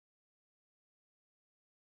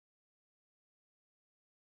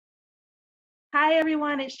Hi,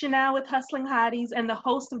 everyone. It's Janelle with Hustling Hotties and the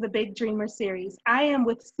host of the Big Dreamer series. I am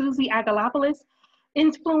with Suzie Agelopoulos,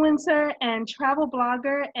 influencer and travel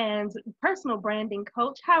blogger and personal branding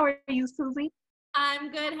coach. How are you, Suzie?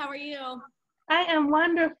 I'm good. How are you? I am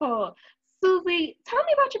wonderful. Suzie, tell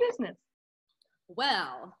me about your business.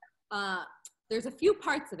 Well, there's a few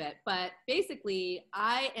parts of it, but basically,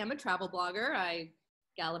 I am a travel blogger. I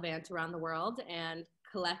gallivant around the world and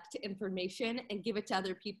collect information and give it to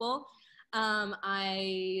other people.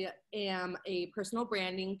 I am a personal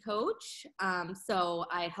branding coach. So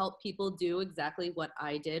I help people do exactly what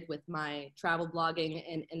I did with my travel blogging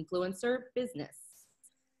and influencer business.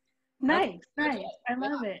 Nice. I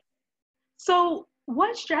love it. So,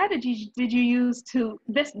 what strategies did you use to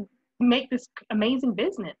make this amazing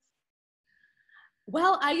business?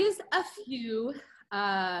 Well, I used a few.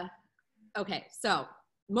 Okay, so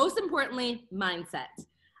most importantly, mindset.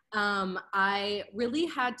 I really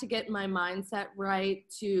had to get my mindset right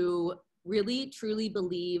to really truly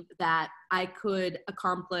believe that I could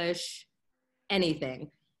accomplish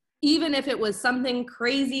anything. Even if it was something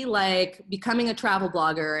crazy like becoming a travel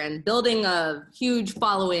blogger and building a huge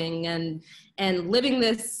following and living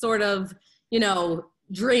this sort of,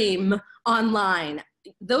 dream online.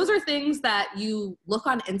 Those are things that you look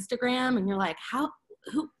on Instagram and you're like,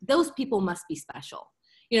 those people must be special.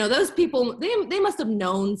 Those people, they must have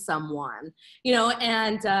known someone,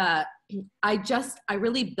 and I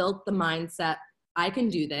really built the mindset, I can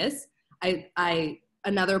do this.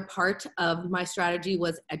 Another part of my strategy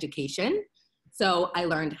was education. So I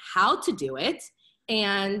learned how to do it.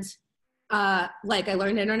 And I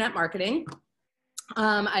learned internet marketing.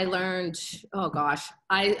 I learned,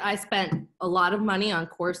 I spent a lot of money on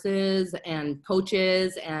courses and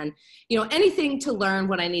coaches and, anything to learn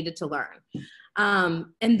what I needed to learn.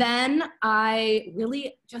 And then I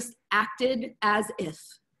really just acted as if.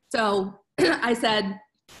 So I said,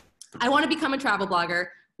 I want to become a travel blogger.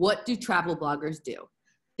 What do travel bloggers do?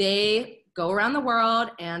 They go around the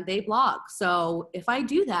world and they blog. So if I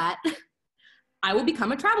do that, I will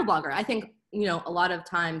become a travel blogger. I think, a lot of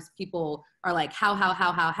times people are like, how?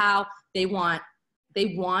 They want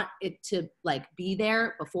it to be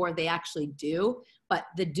there before they actually do. But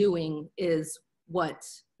the doing is what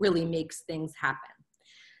really makes things happen.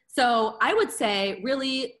 So I would say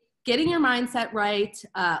really getting your mindset right,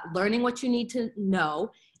 learning what you need to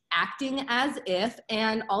know, acting as if,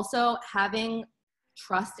 and also having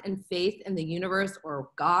trust and faith in the universe or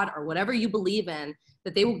God or whatever you believe in,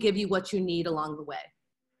 that they will give you what you need along the way.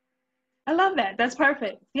 I love that. That's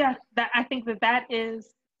perfect. Yeah, I think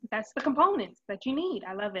that's the components that you need.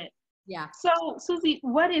 I love it. Yeah. So, Suzie,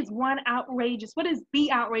 what is the outrageous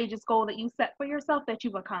goal that you set for yourself that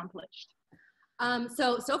you've accomplished?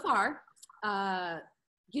 So far, I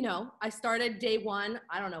started day one.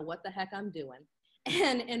 I don't know what the heck I'm doing.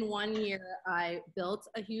 And in 1 year, I built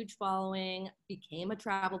a huge following, became a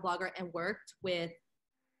travel blogger, and worked with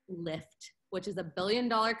Lyft, which is $1 billion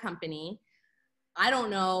company. I don't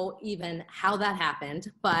know even how that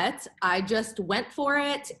happened, but I just went for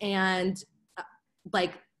it. And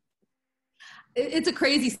it's a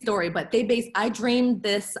crazy story, but I dreamed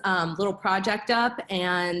this little project up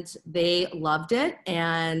and they loved it.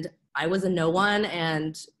 And I was a no one.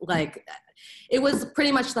 And it was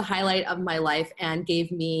pretty much the highlight of my life and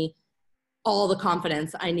gave me all the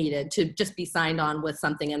confidence I needed to just be signed on with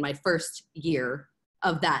something in my first year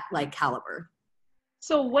of that caliber.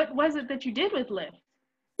 So what was it that you did with Lyft?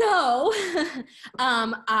 So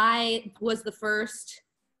I was the first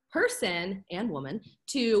person and woman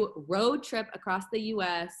to road trip across the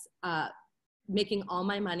U.S., making all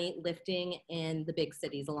my money lifting in the big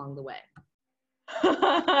cities along the way.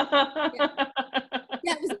 Yeah,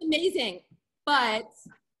 it was amazing. But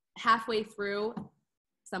halfway through,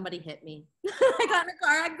 somebody hit me. I got in a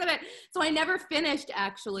car accident. So I never finished,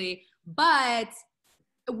 actually. But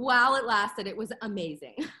while it lasted, it was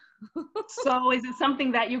amazing. So is it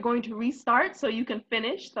something that you're going to restart so you can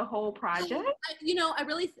finish the whole project? I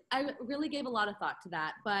really gave a lot of thought to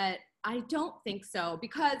that, but I don't think so,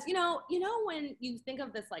 because when you think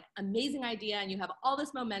of this amazing idea and you have all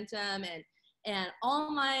this momentum and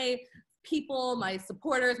all my people, my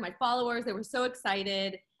supporters, my followers, they were so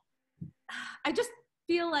excited. I just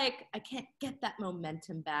feel like I can't get that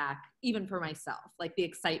momentum back, even for myself, the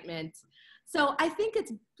excitement. So I think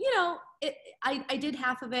it's, I did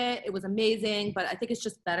half of it. It was amazing, but I think it's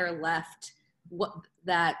just better left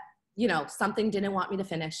something didn't want me to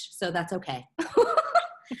finish. So that's okay. But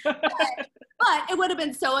it would have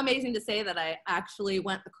been so amazing to say that I actually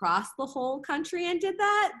went across the whole country and did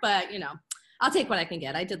that. But, I'll take what I can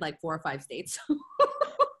get. I did 4 or 5 states.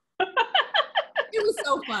 It It was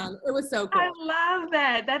so fun. It was so cool. I love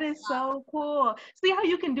that. That is so cool. See how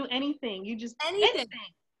you can do anything. You just Anything.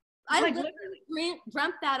 I like literally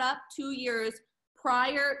dreamt that up 2 years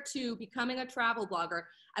prior to becoming a travel blogger.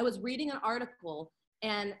 I was reading an article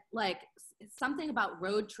and like something about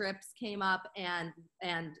road trips came up and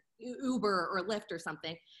Uber or Lyft or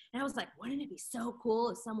something. And I was like, wouldn't it be so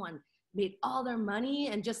cool if someone made all their money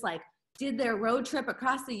and just like did their road trip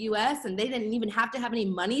across the US and they didn't even have to have any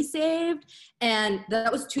money saved? And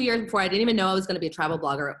that was 2 years before. I didn't even know I was going to be a travel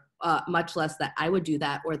blogger, much less that I would do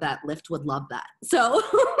that or that Lyft would love that. So,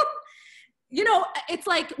 you know, it's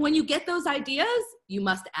like when you get those ideas, you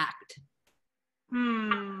must act.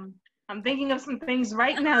 I'm thinking of some things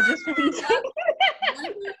right now just for you. Gotta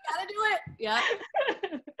do it. Yeah.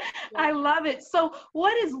 I love it. So who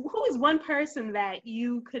is one person that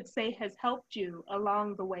you could say has helped you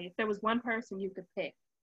along the way? If there was one person you could pick.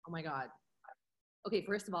 Oh my God. Okay,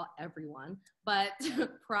 first of all, everyone, but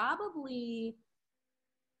probably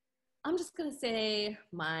I'm just gonna say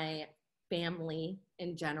my family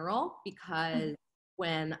in general, because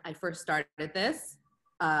when I first started this,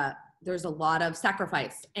 there's a lot of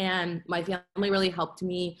sacrifice, and my family really helped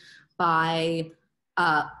me by,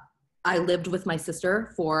 I lived with my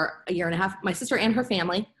sister for a year and a half, my sister and her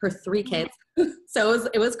family, her 3 kids. So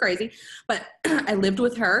it was crazy, but I lived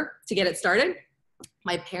with her to get it started.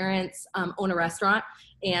 My parents own a restaurant,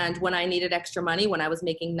 and when I needed extra money, when I was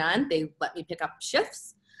making none, they let me pick up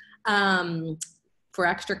shifts for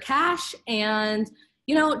extra cash, and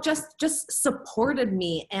you know, just supported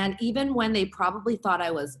me. And even when they probably thought I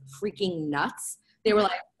was freaking nuts, they were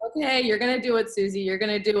like, okay, you're going to do it, Suzie, you're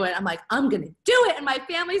going to do it. I'm like, I'm going to do it. And my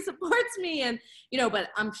family supports me. And, you know, but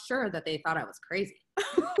I'm sure that they thought I was crazy.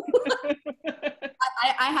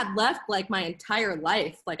 I had left like my entire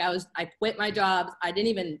life. Like I quit my jobs. I didn't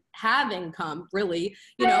even have income really,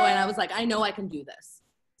 you know, and I was like, I know I can do this.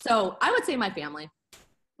 So I would say my family.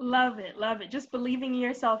 Love it. Love it. Just believing in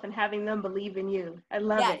yourself and having them believe in you. I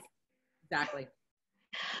love it. Exactly.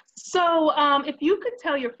 So if you could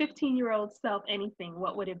tell your 15-year-old self anything,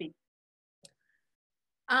 what would it be?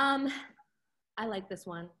 I like this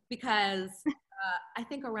one because I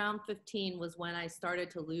think around 15 was when I started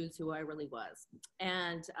to lose who I really was.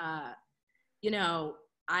 And, you know,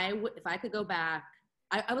 if I could go back,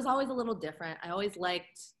 I was always a little different. I always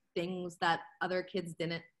liked things that other kids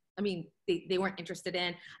didn't. I mean, they weren't interested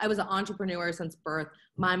in. I was an entrepreneur since birth.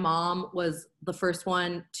 My mom was the first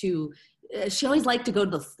one she always liked to go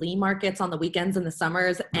to the flea markets on the weekends and the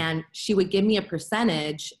summers, and she would give me a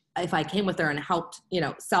percentage if I came with her and helped, you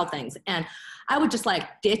know, sell things. And I would just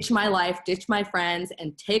like ditch my life, ditch my friends,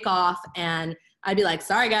 and take off. And I'd be like,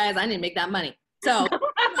 sorry guys, I didn't make that money. So I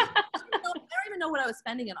don't even know what I was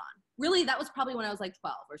spending it on. Really, that was probably when I was like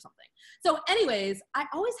 12 or something. So anyways, I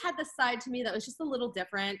always had this side to me that was just a little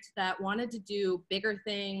different, that wanted to do bigger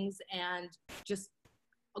things and just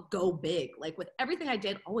go big, like with everything I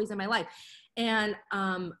did always in my life. And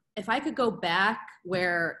if I could go back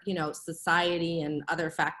where, you know, society and other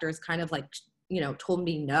factors kind of like, you know, told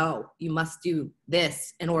me, no, you must do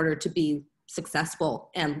this in order to be successful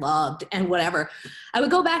and loved and whatever, I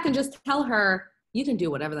would go back and just tell her, you can do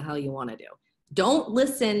whatever the hell you want to do. Don't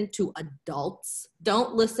listen to adults.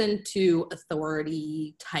 Don't listen to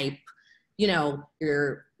authority type, you know,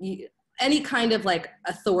 any kind of like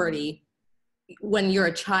authority. When you're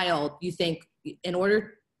a child, you think in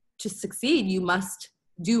order to succeed, you must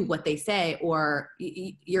do what they say, or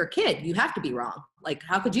you're a kid, you have to be wrong. Like,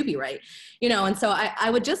 how could you be right? You know, and so I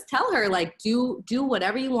would just tell her, like, do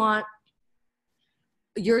whatever you want.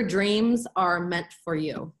 Your dreams are meant for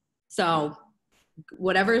you. So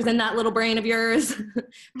whatever's in that little brain of yours,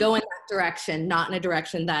 go in that direction, not in a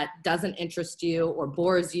direction that doesn't interest you or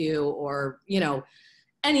bores you, or, you know,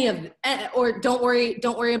 or don't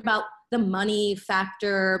worry about the money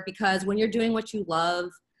factor, because when you're doing what you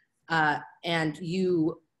love, and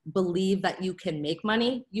you believe that you can make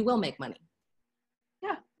money, you will make money.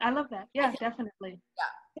 Yeah, I love that. Yeah, definitely.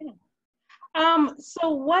 Yeah. So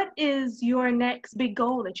what is your next big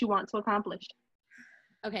goal that you want to accomplish?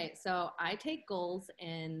 Okay, so I take goals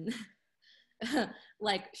in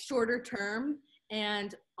like shorter term,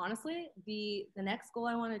 and honestly, the next goal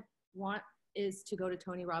I want is to go to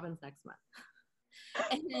Tony Robbins next month.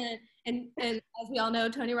 And as we all know,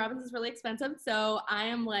 Tony Robbins is really expensive, so I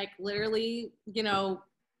am like literally, you know,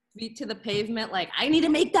 feet to the pavement, like I need to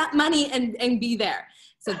make that money and be there.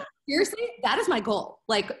 So seriously, that is my goal.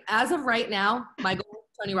 Like as of right now, my goal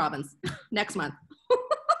is Tony Robbins next month.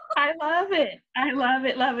 I love it. I love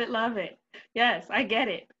it, love it, love it. Yes, I get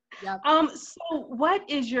it. Yep. So what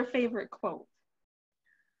is your favorite quote?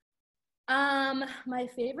 My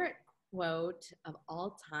favorite quote of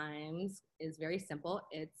all times is very simple.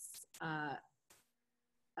 It's,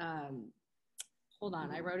 hold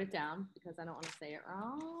on, I wrote it down because I don't want to say it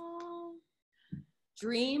wrong.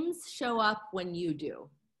 Dreams show up when you do.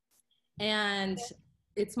 And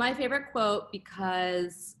it's my favorite quote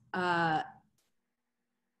because the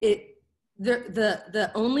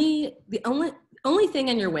only thing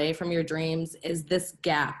in your way from your dreams is this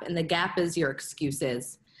gap, and the gap is your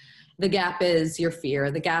excuses. The gap is your fear.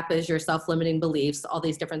 The gap is your self-limiting beliefs, all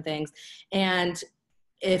these different things. And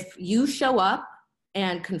if you show up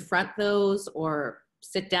and confront those, or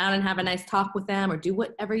sit down and have a nice talk with them, or do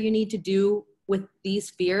whatever you need to do with these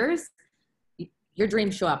fears, your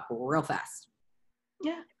dreams show up real fast.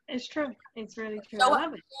 Yeah, it's true. It's really true. Show I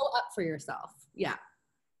love it. Show up for yourself. Yeah.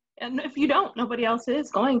 And if you don't, nobody else is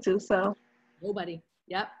going to. So Nobody.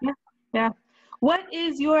 Yep. yeah, yeah. What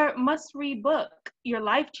is your must-read book? Your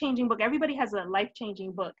life-changing book? Everybody has a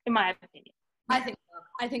life-changing book, in my opinion. I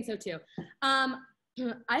think so too.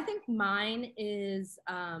 I think mine is,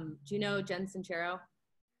 do you know Jen Sincero?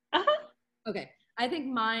 Uh-huh. Okay. I think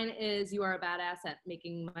mine is You Are a Badass at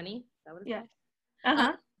Making Money. Is that what it's called?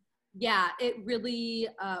 Uh-huh. Yeah, it really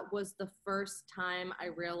was the first time I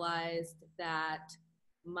realized that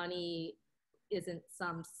money isn't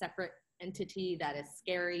some separate entity that is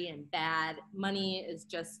scary and bad. Money is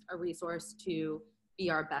just a resource to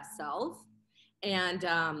be our best self. And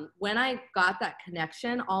when I got that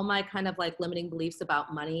connection, all my kind of like limiting beliefs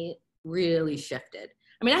about money really shifted.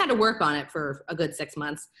 I mean, I had to work on it for a good 6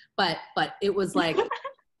 months, but it was like,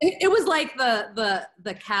 it was like the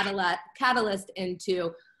catalyst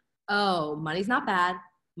into, oh, money's not bad.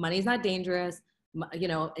 Money's not dangerous. You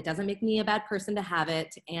know, it doesn't make me a bad person to have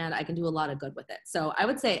it, and I can do a lot of good with it. So I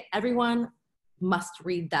would say everyone must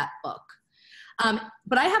read that book.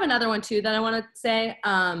 But I have another one too that I want to say.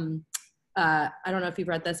 I don't know if you've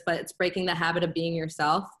read this, but it's Breaking the Habit of Being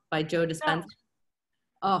Yourself by Joe Dispenza.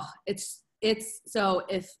 Oh, it's so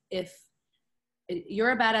if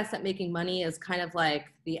You're a Badass at Making Money is kind of like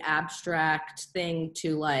the abstract thing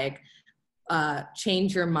to like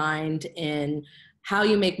change your mind in how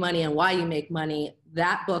you make money and why you make money.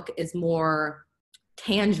 That book is more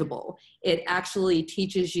tangible. It actually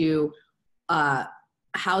teaches you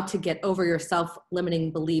how to get over your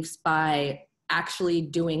self-limiting beliefs by actually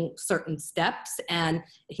doing certain steps. And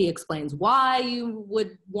he explains why you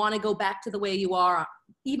would want to go back to the way you are,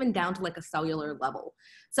 even down to like a cellular level.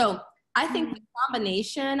 So I think the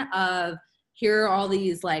combination of here are all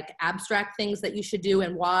these like abstract things that you should do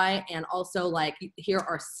and why, and also like here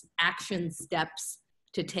are action steps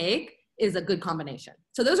to take is a good combination.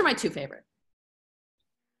 So those are my two favorite.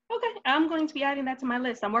 Okay, I'm going to be adding that to my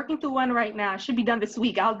list. I'm working through one right now. It should be done this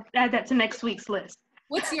week. I'll add that to next week's list.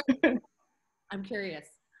 What's your, I'm curious.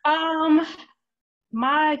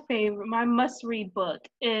 My favorite, my must-read book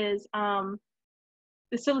is The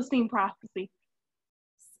Celestine Prophecy.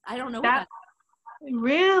 I don't know that.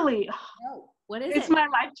 Really? No. What is It's my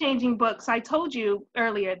life-changing book. So I told you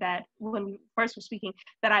earlier that when we first were speaking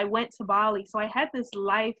that I went to Bali. So I had this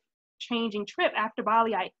life-changing trip. After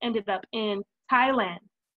Bali, I ended up in Thailand.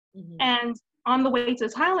 Mm-hmm. And on the way to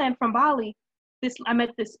Thailand from Bali, I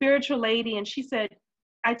met this spiritual lady, and she said,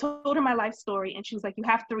 I told her my life story, and she was like, you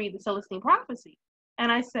have to read The Celestine Prophecy.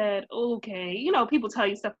 And I said, okay. You know, people tell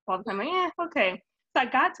you stuff all the time. Like, yeah, okay. So I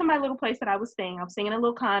got to my little place that I was staying. I was staying in a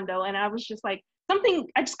little condo, and I was just like, I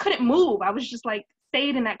just couldn't move. I was just like,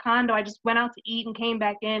 stayed in that condo. I just went out to eat and came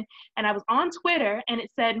back in. And I was on Twitter, and it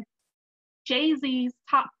said, Jay-Z's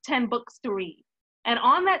top 10 books to read. And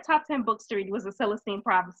on that top 10 books to read was The Celestine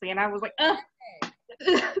Prophecy. And I was like,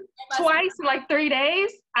 twice in like 3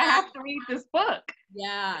 days, I have to read this book.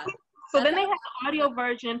 Yeah. So then they had the audio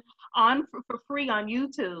version on for free on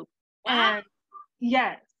YouTube. Wow. And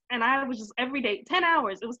yes. And I was just every day, 10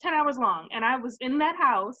 hours. It was 10 hours long. And I was in that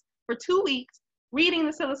house for 2 weeks reading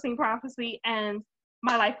The Celestine Prophecy, and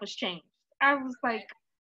my life was changed. I was like,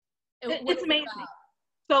 it's amazing.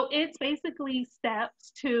 So it's basically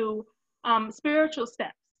steps to spiritual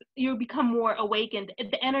steps. You become more awakened.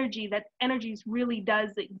 The energy really does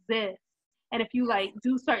exist. And if you like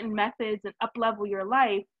do certain methods and up level your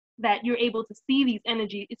life, that you're able to see these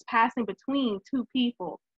energies, it's passing between two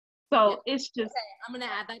people. So it's just. Okay, I'm going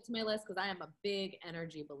to add that to my list because I am a big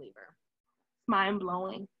energy believer. Mind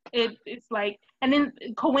blowing. It's like, and then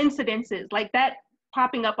coincidences like that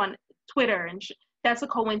popping up on Twitter, and that's a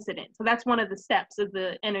coincidence. So that's one of the steps of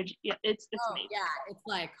the energy. Yeah, it's amazing. Yeah, it's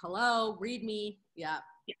like, hello, read me. Yeah.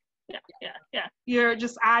 Yeah. You're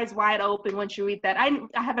just eyes wide open once you read that. I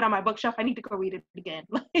have it on my bookshelf. I need to go read it again,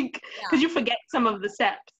 like because you forget some of the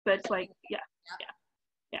steps. That's like, yeah.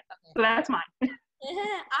 Okay. So that's mine.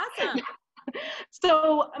 Awesome.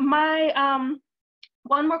 So my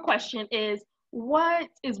one more question is, what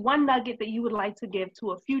is one nugget that you would like to give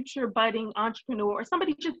to a future budding entrepreneur or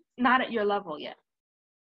somebody just not at your level yet?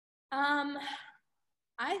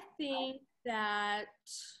 I think that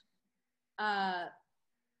uh,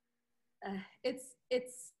 it's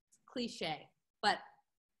cliche, but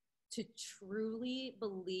to truly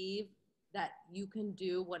believe that you can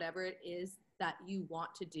do whatever it is that you want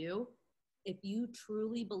to do, if you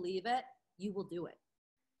truly believe it, you will do it.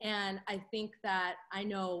 And I think that I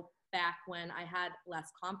know back when I had less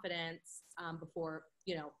confidence before,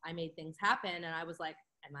 I made things happen, and I was like,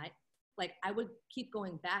 I would keep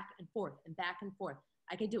going back and forth and back and forth.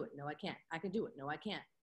 I can do it. No, I can't. I can do it. No, I can't.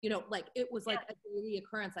 It was like a daily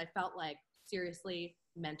occurrence. I felt like seriously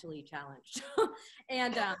mentally challenged.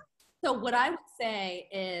 And so what I would say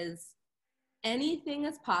is anything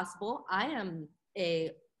is possible. I am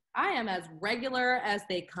as regular as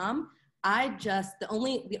they come.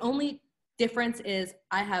 The only difference is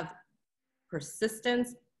I have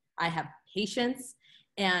persistence, I have patience,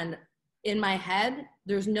 and in my head,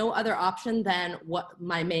 there's no other option than what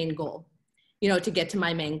my main goal, to get to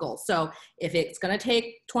my main goal. So if it's going to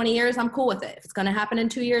take 20 years, I'm cool with it. If it's going to happen in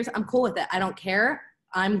 2 years, I'm cool with it. I don't care.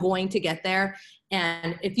 I'm going to get there.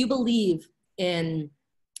 And if you believe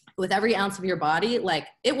with every ounce of your body,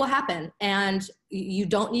 it will happen. And you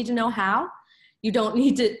don't need to know how. You don't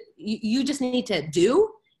need to, you just need to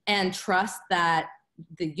do and trust that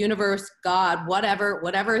the universe, God,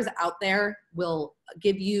 whatever is out there will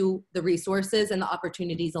give you the resources and the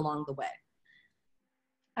opportunities along the way.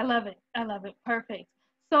 I love it. I love it. Perfect.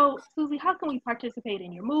 So, Suzie, how can we participate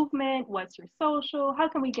in your movement? What's your social? How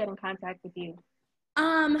can we get in contact with you?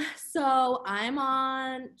 So I'm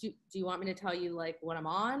on, do you want me to tell you what I'm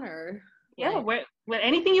on or? Yeah,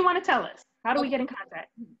 anything you want to tell us. How do we get in contact?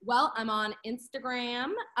 Well, I'm on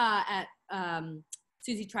Instagram at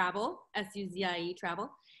Suzie Travel, Suzie Travel.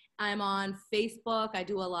 I'm on Facebook. I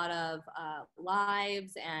do a lot of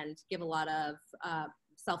lives and give a lot of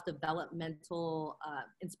self-developmental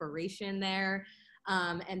inspiration there.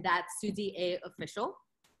 And that's Suzie A Official.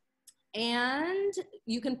 And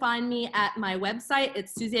you can find me at my website.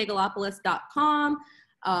 It's SuzieAgelopoulos.com.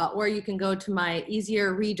 Or you can go to my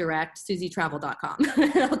easier redirect, SuzieTravel.com.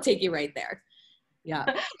 It'll take you right there. Yeah.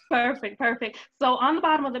 Perfect. So on the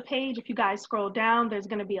bottom of the page, if you guys scroll down, there's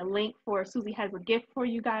going to be a link for Suzie has a gift for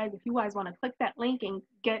you guys. If you guys want to click that link and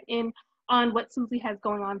get in on what Suzie has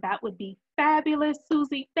going on, that would be fabulous.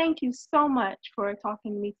 Suzie, thank you so much for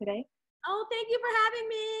talking to me today. Oh, thank you for having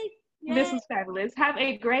me. Yay. This was fabulous. Have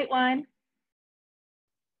a great one.